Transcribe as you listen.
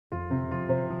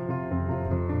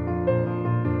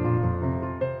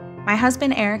My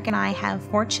husband Eric and I have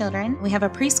 4 children. We have a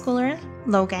preschooler,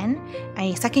 Logan,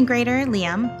 a 2nd grader,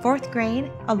 Liam, 4th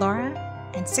grade, Alora,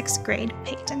 and 6th grade,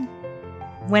 Peyton.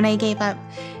 When I gave up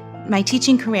my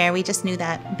teaching career, we just knew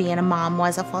that being a mom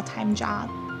was a full-time job.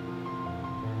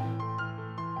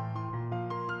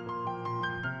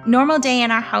 Normal day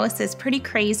in our house is pretty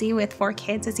crazy with 4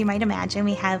 kids, as you might imagine.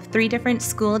 We have 3 different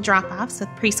school drop-offs with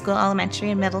preschool,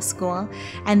 elementary, and middle school,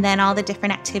 and then all the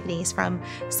different activities from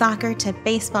soccer to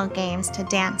baseball games to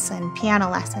dance and piano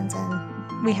lessons,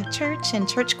 and we have church and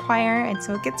church choir, and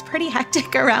so it gets pretty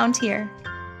hectic around here.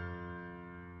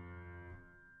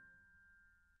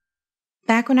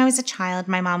 Back when I was a child,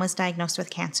 my mom was diagnosed with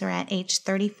cancer at age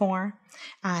 34.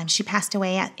 She passed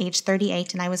away at age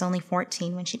 38, and I was only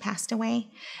 14 when she passed away.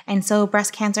 And so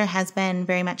breast cancer has been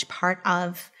very much part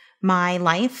of my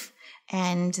life.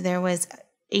 And there was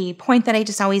a point that I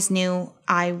just always knew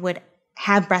I would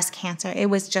have breast cancer. It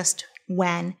was just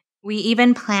when. We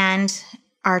even planned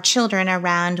our children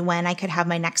around when I could have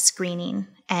my next screening.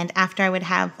 And after I would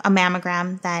have a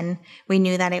mammogram, then we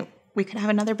knew that we could have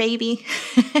another baby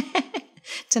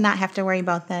to not have to worry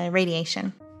about the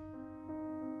radiation.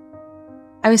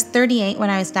 I was 38 when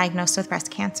I was diagnosed with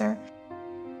breast cancer,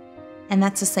 and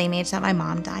that's the same age that my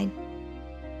mom died.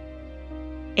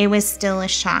 It was still a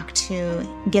shock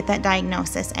to get that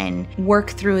diagnosis and work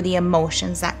through the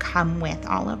emotions that come with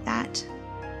all of that.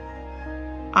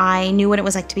 I knew what it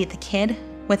was like to be the kid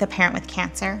with a parent with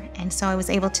cancer, and so I was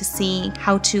able to see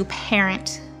how to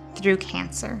parent through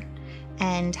cancer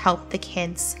and help the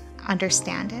kids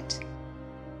understand it.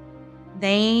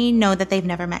 They know that they've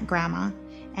never met grandma,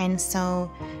 and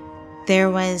so there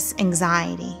was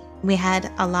anxiety. We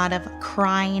had a lot of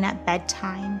crying at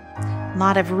bedtime, a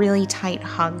lot of really tight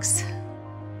hugs.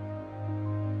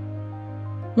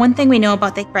 One thing we know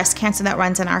about the breast cancer that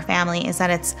runs in our family is that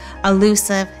it's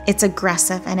elusive, it's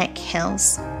aggressive, and it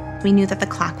kills. We knew that the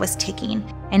clock was ticking,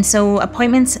 and so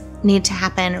appointments need to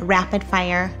happen rapid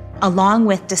fire, along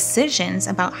with decisions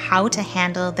about how to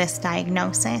handle this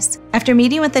diagnosis. After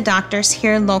meeting with the doctors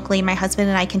here locally, my husband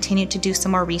and I continued to do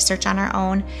some more research on our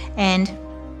own and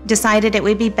decided it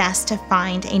would be best to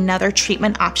find another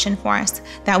treatment option for us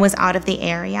that was out of the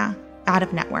area, out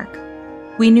of network.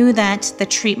 We knew that the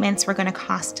treatments were going to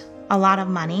cost a lot of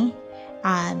money,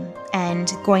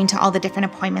 and going to all the different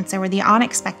appointments, there were the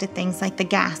unexpected things like the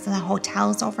gas and the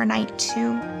hotels overnight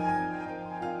too.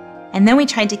 And then we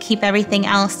tried to keep everything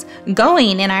else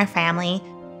going in our family.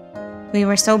 We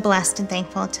were so blessed and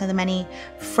thankful to the many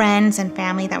friends and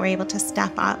family that were able to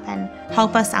step up and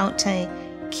help us out to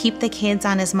keep the kids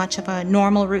on as much of a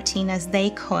normal routine as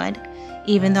they could,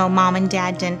 even though mom and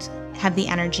dad didn't have the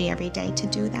energy every day to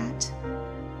do that.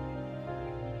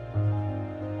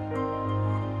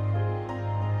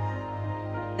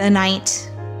 The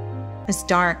night was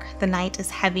dark, the night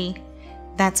is heavy.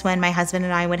 That's when my husband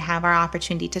and I would have our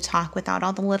opportunity to talk without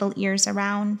all the little ears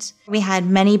around. We had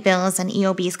many bills and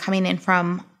EOBs coming in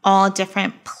from all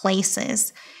different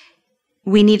places.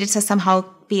 We needed to somehow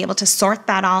be able to sort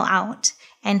that all out.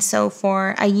 And so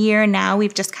for a year now,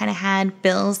 we've just kind of had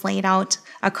bills laid out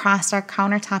across our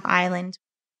countertop island.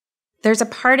 There's a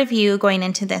part of you going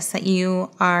into this that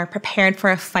you are prepared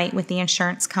for a fight with the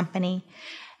insurance company.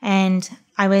 And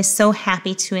I was so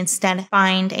happy to instead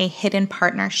find a hidden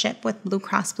partnership with Blue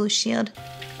Cross Blue Shield.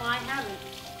 Well, I haven't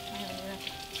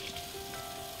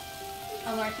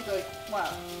I'll learn to go,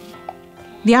 well.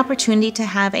 The opportunity to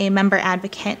have a member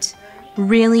advocate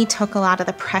really took a lot of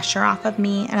the pressure off of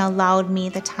me and allowed me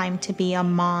the time to be a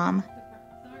mom.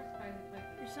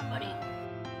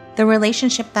 The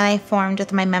relationship that I formed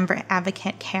with my member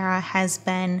advocate, Kara, has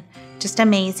been just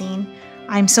amazing.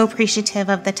 I'm so appreciative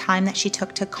of the time that she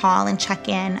took to call and check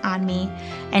in on me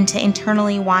and to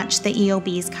internally watch the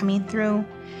EOBs coming through.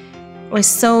 I was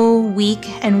so weak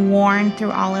and worn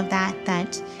through all of that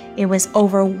that it was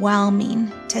overwhelming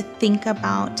to think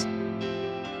about.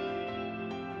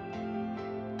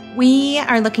 We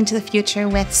are looking to the future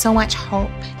with so much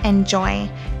hope and joy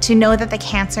to know that the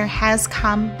cancer has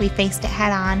come, we faced it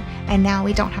head on, and now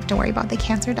we don't have to worry about the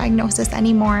cancer diagnosis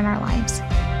anymore in our lives.